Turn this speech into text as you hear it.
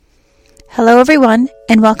Hello everyone,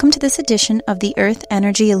 and welcome to this edition of the Earth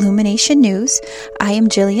Energy Illumination News. I am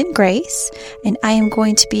Jillian Grace, and I am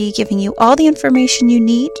going to be giving you all the information you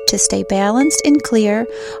need to stay balanced and clear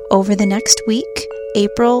over the next week,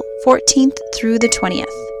 April 14th through the 20th.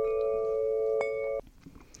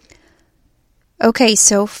 Okay,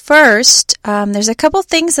 so first, there's a couple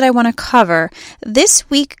things that I want to cover. This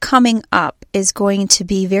week coming up is going to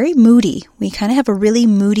be very moody. We kind of have a really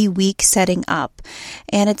moody week setting up,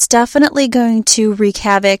 and it's definitely going to wreak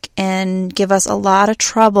havoc and give us a lot of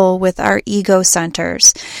trouble with our ego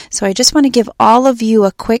centers. So I just want to give all of you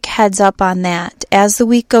a quick heads up on that. As the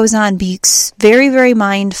week goes on, be very, very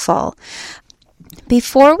mindful.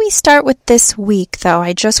 Before we start with this week, though,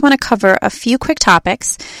 I just want to cover a few quick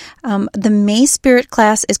topics. The May Spirit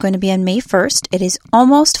class is going to be on May 1st. It is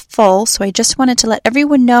almost full, so I just wanted to let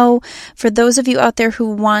everyone know, for those of you out there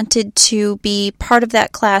who wanted to be part of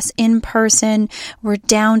that class in person, we're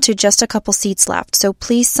down to just a couple seats left. So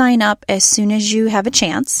please sign up as soon as you have a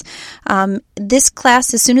chance. This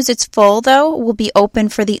class, as soon as it's full, though, will be open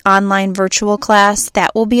for the online virtual class.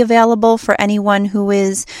 That will be available for anyone who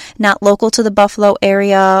is not local to the Buffalo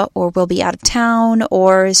area or will be out of town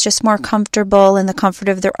or is just more comfortable in the comfort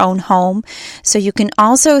of their own home. So you can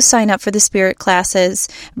also sign up for the spirit classes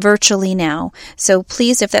virtually now. So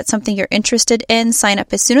please, if that's something you're interested in, sign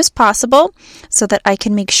up as soon as possible so that I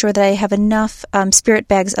can make sure that I have enough spirit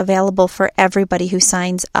bags available for everybody who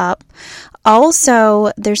signs up.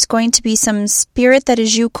 Also, there's going to be some Spirit That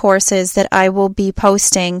Is You courses that I will be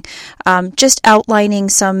posting, just outlining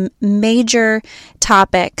some major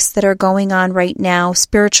topics that are going on right now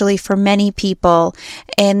spiritually for many people.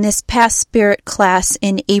 In this past Spirit class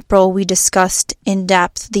in April, we discussed in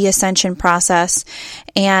depth the ascension process,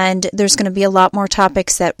 and there's going to be a lot more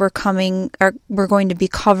topics that we're going to be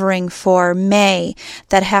covering for May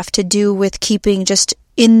that have to do with keeping just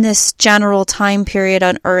in this general time period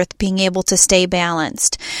on Earth, being able to stay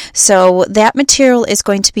balanced. So that material is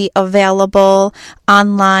going to be available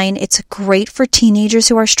online. It's great for teenagers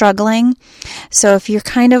who are struggling. So if you're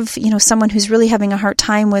kind of, someone who's really having a hard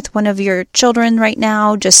time with one of your children right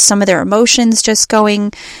now, just some of their emotions just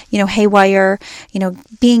going, haywire,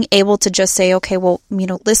 being able to just say, okay, well,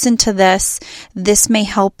 listen to this. This may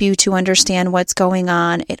help you to understand what's going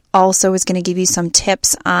on. It also is going to give you some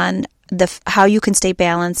tips on how you can stay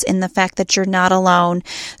balanced and the fact that you're not alone.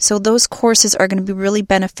 So those courses are going to be really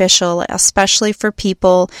beneficial, especially for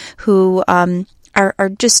people who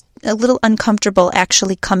are just a little uncomfortable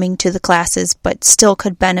actually coming to the classes, but still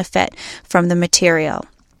could benefit from the material.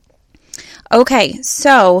 Okay,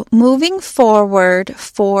 so moving forward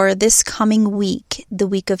for this coming week, the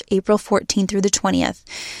week of April 14th through the 20th,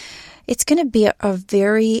 it's going to be a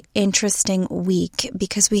very interesting week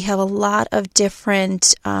because we have a lot of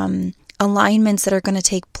different alignments that are going to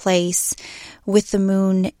take place with the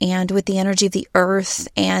moon and with the energy of the earth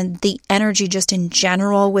and the energy just in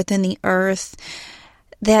general within the earth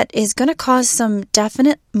that is going to cause some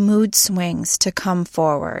definite mood swings to come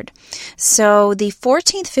forward. So the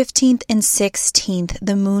 14th, 15th, and 16th,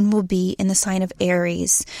 the moon will be in the sign of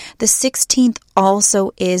Aries. The 16th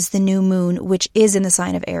also is the new moon, which is in the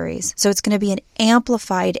sign of Aries. So it's going to be an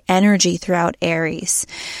amplified energy throughout Aries.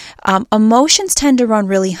 Emotions tend to run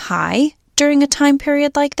really high during a time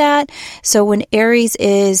period like that. So when Aries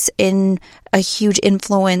is in a huge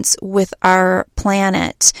influence with our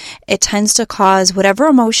planet, it tends to cause whatever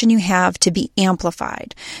emotion you have to be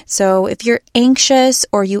amplified. So if you're anxious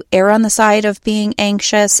or you err on the side of being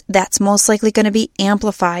anxious, that's most likely going to be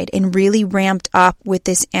amplified and really ramped up with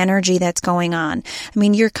this energy that's going on. I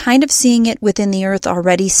mean, you're kind of seeing it within the earth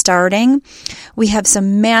already starting. We have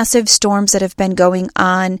some massive storms that have been going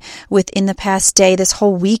on within the past day. This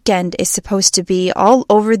whole weekend is supposed to be all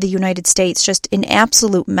over the United States, just an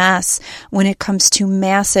absolute mess when it comes to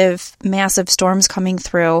massive, massive storms coming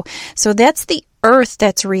through. So that's the earth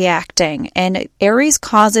that's reacting, and Aries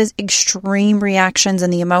causes extreme reactions in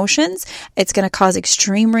the emotions. It's going to cause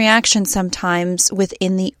extreme reactions sometimes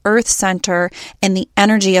within the earth center and the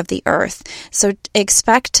energy of the earth. So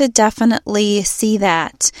expect to definitely see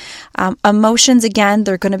that. Emotions, again,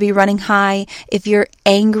 they're going to be running high. If you're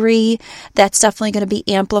angry, that's definitely going to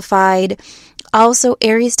be amplified. Also,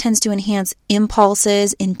 Aries tends to enhance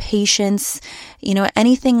impulses, impatience,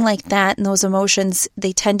 anything like that. And those emotions,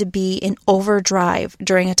 they tend to be in overdrive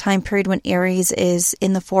during a time period when Aries is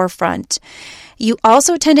in the forefront. You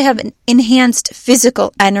also tend to have an enhanced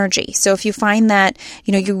physical energy. So if you find that,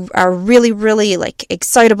 you are really, really like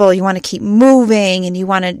excitable, you want to keep moving and you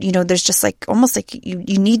want to, there's just like almost like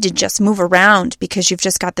you need to just move around because you've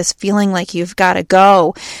just got this feeling like you've got to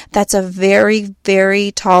go. That's a very,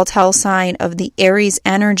 very tall sign of the Aries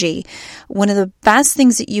energy. One of the best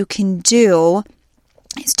things that you can do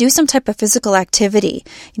is do some type of physical activity.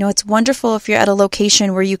 It's wonderful if you're at a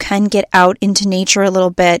location where you can get out into nature a little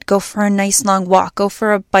bit, go for a nice long walk, go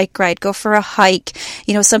for a bike ride, go for a hike,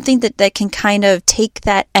 something that can kind of take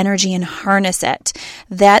that energy and harness it.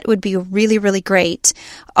 That would be really, really great.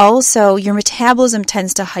 Also, your metabolism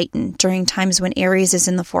tends to heighten during times when Aries is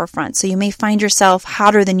in the forefront. So you may find yourself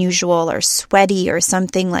hotter than usual or sweaty or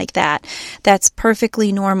something like that. That's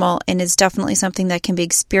perfectly normal and is definitely something that can be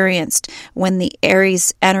experienced when the Aries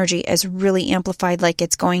energy is really amplified like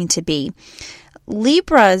it's going to be.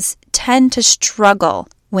 Libras tend to struggle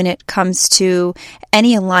when it comes to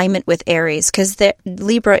any alignment with Aries because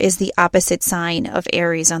Libra is the opposite sign of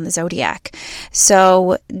Aries on the zodiac.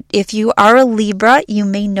 So if you are a Libra, you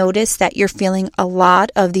may notice that you're feeling a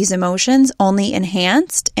lot of these emotions only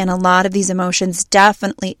enhanced and a lot of these emotions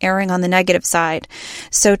definitely erring on the negative side.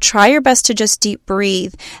 So try your best to just deep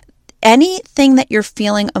breathe. Anything that you're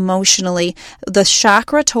feeling emotionally, the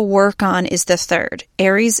chakra to work on is the third.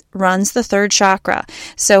 Aries runs the third chakra.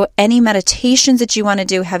 So any meditations that you want to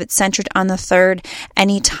do, have it centered on the third.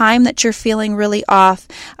 Any time that you're feeling really off,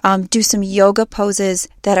 do some yoga poses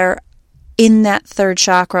that are in that third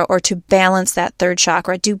chakra or to balance that third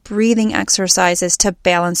chakra. Do breathing exercises to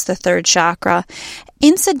balance the third chakra.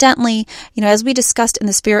 Incidentally, as we discussed in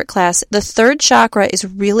the spirit class, the third chakra is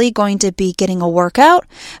really going to be getting a workout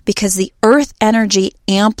because the earth energy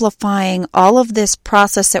amplifying all of this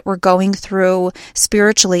process that we're going through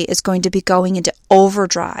spiritually is going to be going into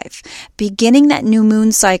overdrive. Beginning that new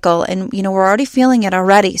moon cycle, and we're already feeling it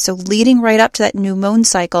already, so leading right up to that new moon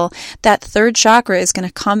cycle, that third chakra is going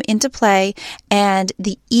to come into play and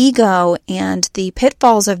the ego and the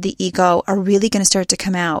pitfalls of the ego are really going to start to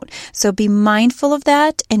come out. So be mindful of that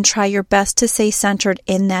and try your best to stay centered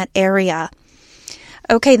in that area.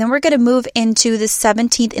 Okay, then we're going to move into the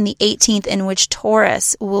 17th and the 18th in which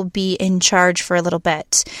Taurus will be in charge for a little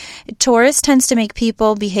bit. Taurus tends to make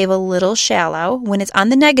people behave a little shallow when it's on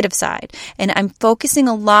the negative side. And I'm focusing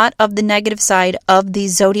a lot of the negative side of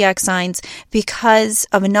these zodiac signs because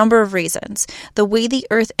of a number of reasons. The way the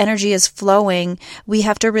earth energy is flowing, we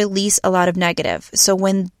have to release a lot of negative. So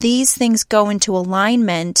when these things go into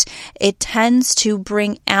alignment, it tends to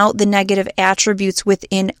bring out the negative attributes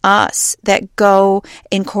within us that go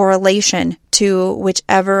in correlation to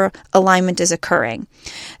whichever alignment is occurring.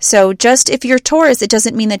 So just if you're Taurus, it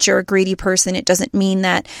doesn't mean that you're a greedy person. It doesn't mean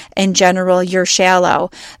that in general you're shallow.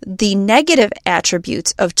 The negative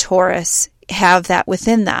attributes of Taurus have that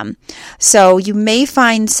within them. So you may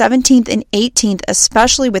find 17th and 18th,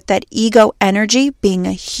 especially with that ego energy being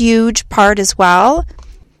a huge part as well,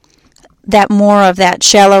 that more of that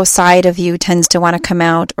shallow side of you tends to want to come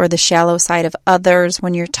out, or the shallow side of others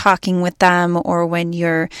when you're talking with them, or when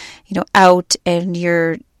you're, out and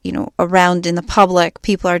you're, around in the public.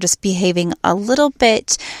 People are just behaving a little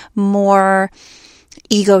bit more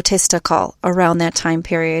egotistical around that time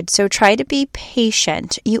period. So try to be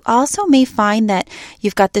patient. You also may find that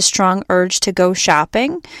you've got this strong urge to go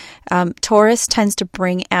shopping. Taurus tends to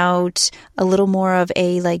bring out a little more of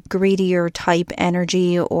a greedier type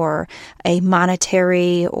energy, or a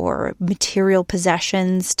monetary or material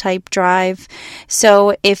possessions type drive.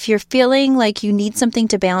 So if you're feeling like you need something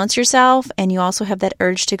to balance yourself and you also have that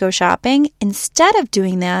urge to go shopping, instead of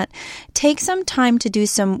doing that, take some time to do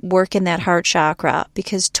some work in that heart chakra,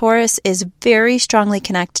 because Taurus is very strongly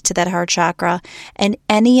connected to that heart chakra, and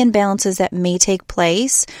any imbalances that may take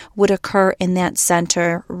place would occur in that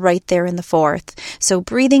center right there in the fourth. So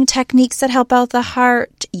breathing techniques that help out the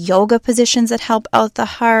heart, yoga positions that help out the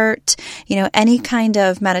heart, any kind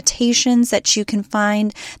of meditations that you can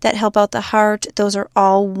find that help out the heart, those are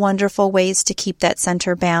all wonderful ways to keep that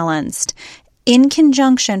center balanced. In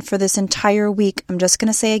conjunction for this entire week, I'm just going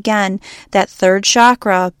to say again, that third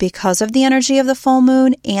chakra, because of the energy of the full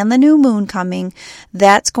moon and the new moon coming,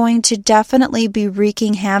 that's going to definitely be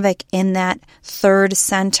wreaking havoc in that third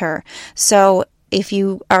center. So if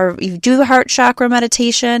you do the heart chakra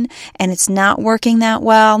meditation and it's not working that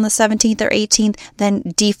well on the 17th or 18th, then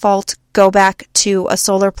default go back to a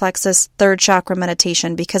solar plexus third chakra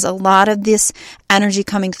meditation, because a lot of this energy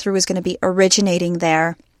coming through is going to be originating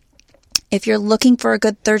there. If you're looking for a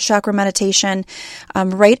good third chakra meditation,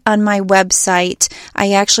 right on my website,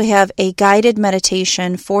 I actually have a guided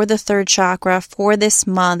meditation for the third chakra for this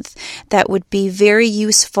month that would be very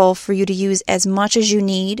useful for you to use as much as you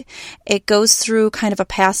need. It goes through kind of a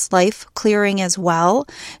past life clearing as well.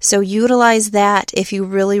 So utilize that if you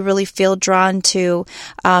really, really feel drawn to.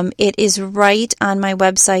 It is right on my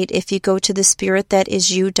website. If you go to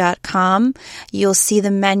thespiritthatIsyou.com, you'll see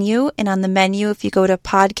the menu. And on the menu, if you go to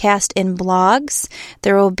podcast and blogs,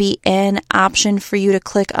 there will be an option for you to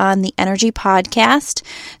click on the energy podcast.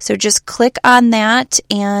 So just click on that,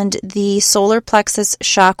 and the solar plexus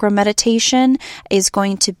chakra meditation is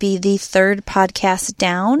going to be the third podcast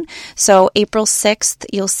down. So April 6th,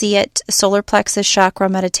 you'll see it, solar plexus chakra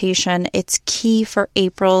meditation. It's key for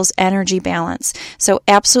April's energy balance. So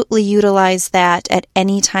absolutely utilize that at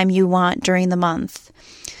any time you want during the month.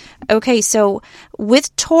 Okay, so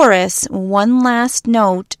with Taurus, one last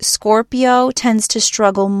note, Scorpio tends to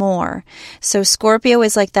struggle more. So Scorpio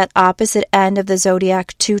is like that opposite end of the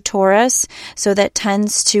zodiac to Taurus, so that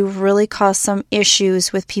tends to really cause some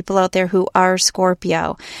issues with people out there who are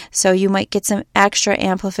Scorpio. So you might get some extra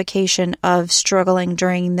amplification of struggling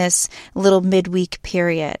during this little midweek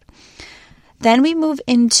period. Then we move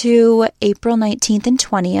into April 19th and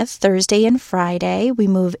 20th, Thursday and Friday. We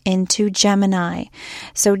move into Gemini.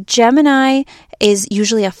 So Gemini is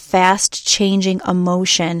usually a fast-changing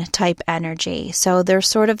emotion type energy. So they're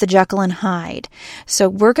sort of the Jekyll and Hyde. So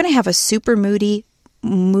we're going to have a super moody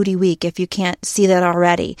week if you can't see that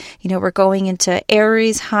already. We're going into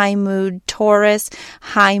Aries, high mood, Taurus,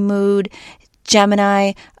 high mood,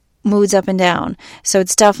 Gemini, moods up and down. So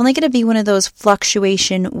it's definitely going to be one of those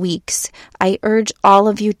fluctuation weeks. I urge all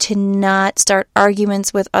of you to not start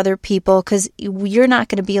arguments with other people, because you're not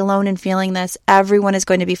going to be alone in feeling this. Everyone is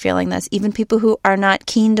going to be feeling this. Even people who are not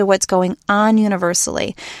keen to what's going on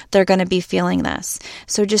universally, they're going to be feeling this.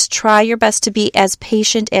 So just try your best to be as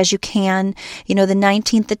patient as you can. The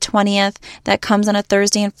 19th, the 20th, that comes on a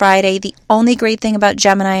Thursday and Friday. The only great thing about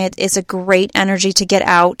Gemini is a great energy to get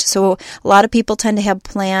out. So a lot of people tend to have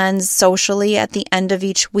plans socially at the end of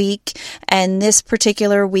each week, and this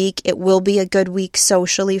particular week it will be a good week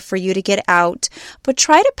socially for you to get out, but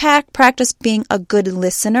try to practice being a good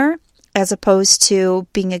listener as opposed to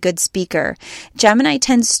being a good speaker. Gemini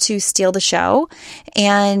tends to steal the show,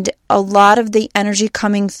 and a lot of the energy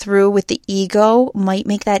coming through with the ego might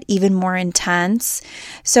make that even more intense.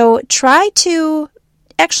 So try to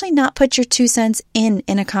actually not put your 2 cents in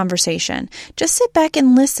a conversation. Just sit back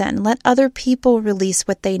and listen. Let other people release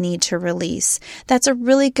what they need to release. That's a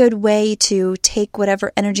really good way to take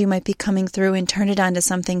whatever energy might be coming through and turn it onto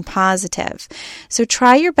something positive. So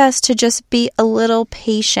try your best to just be a little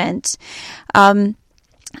patient.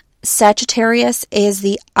 Sagittarius is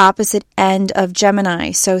the opposite end of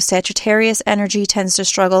Gemini. So Sagittarius energy tends to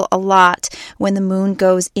struggle a lot when the moon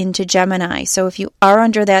goes into Gemini. So if you are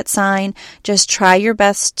under that sign, just try your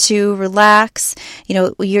best to relax.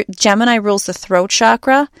 Your Gemini rules the throat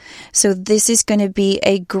chakra. So this is going to be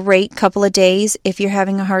a great couple of days if you're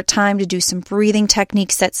having a hard time, to do some breathing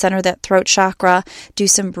techniques that center that throat chakra. Do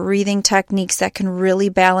some breathing techniques that can really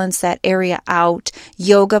balance that area out.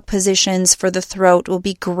 Yoga positions for the throat will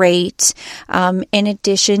be great. In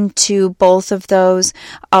addition to both of those,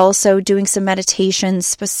 also doing some meditation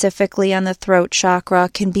specifically on the throat chakra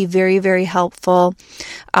can be very, very helpful.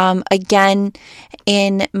 Again,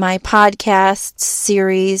 in my podcast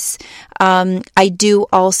series, I do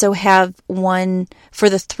also have one for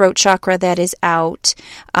the throat chakra that is out.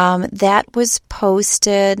 That was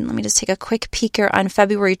posted, let me just take a quick peek here, on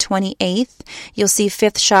February 28th. You'll see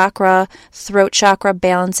 5th chakra, throat chakra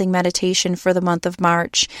balancing meditation for the month of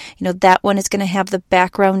March. That one is going to have the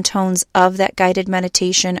background tones of that guided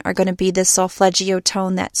meditation are going to be the solfeggio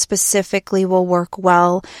tone that specifically will work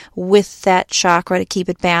well with that chakra to keep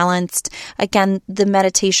it balanced. Again, the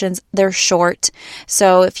meditations, they're short.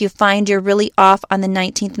 So if you find you're really off on the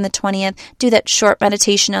 19th and the 20th, do that short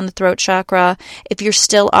meditation on the throat chakra. If you're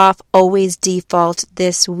still off, always default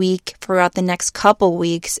this week throughout the next couple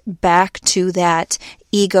weeks back to that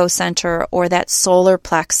ego center or that solar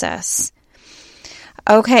plexus.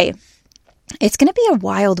 Okay, it's going to be a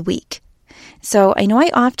wild week. So I know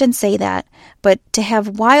I often say that, But to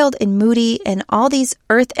have wild and moody and all these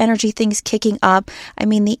earth energy things kicking up, I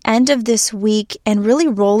mean, the end of this week and really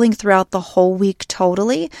rolling throughout the whole week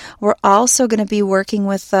totally, we're also going to be working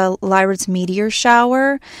with the Lyra's meteor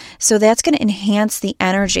shower. So that's going to enhance the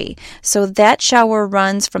energy. So that shower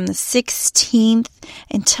runs from the 16th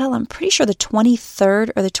until I'm pretty sure the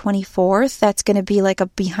 23rd or the 24th. That's going to be like a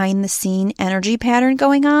behind the scene energy pattern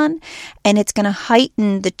going on. And it's going to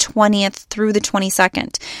heighten the 20th through the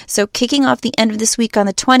 22nd. So kicking off the end of this week on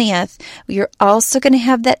the 20th, you're also going to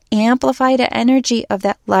have that amplified energy of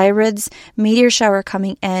that Lyra's meteor shower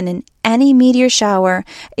coming in. And any meteor shower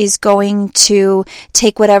is going to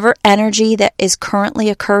take whatever energy that is currently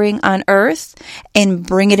occurring on Earth and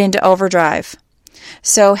bring it into overdrive.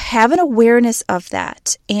 So have an awareness of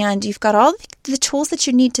that, and you've got all the tools that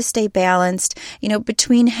you need to stay balanced,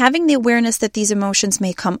 between having the awareness that these emotions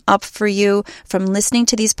may come up for you from listening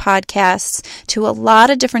to these podcasts to a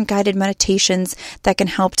lot of different guided meditations that can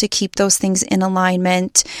help to keep those things in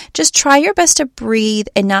alignment. Just try your best to breathe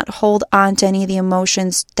and not hold on to any of the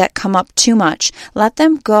emotions that come up too much. Let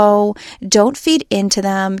them go. Don't feed into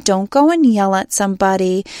them. Don't go and yell at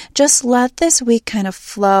somebody. Just let this week kind of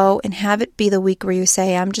flow and have it be the week where you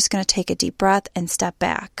say, I'm just going to take a deep breath and step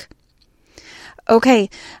back. Okay,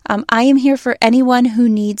 I am here for anyone who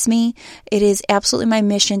needs me. It is absolutely my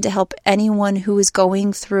mission to help anyone who is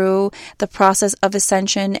going through the process of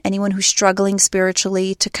ascension, anyone who's struggling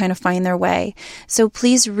spiritually to kind of find their way. So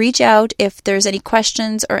please reach out if there's any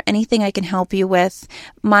questions or anything I can help you with.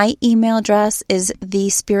 My email address is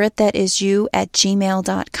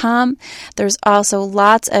thespiritthatisyou@gmail.com. There's also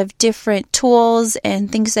lots of different tools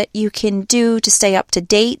and things that you can do to stay up to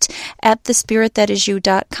date at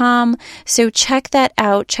thespiritthatisyou.com. So check that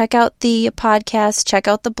out. Check out the podcast. Check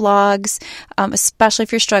out the blogs, especially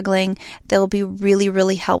if you're struggling. They'll be really,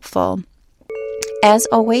 really helpful. As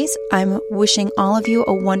always, I'm wishing all of you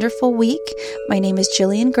a wonderful week. My name is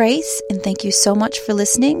Jillian Grace, and thank you so much for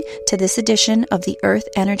listening to this edition of the Earth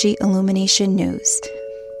Energy Illumination News.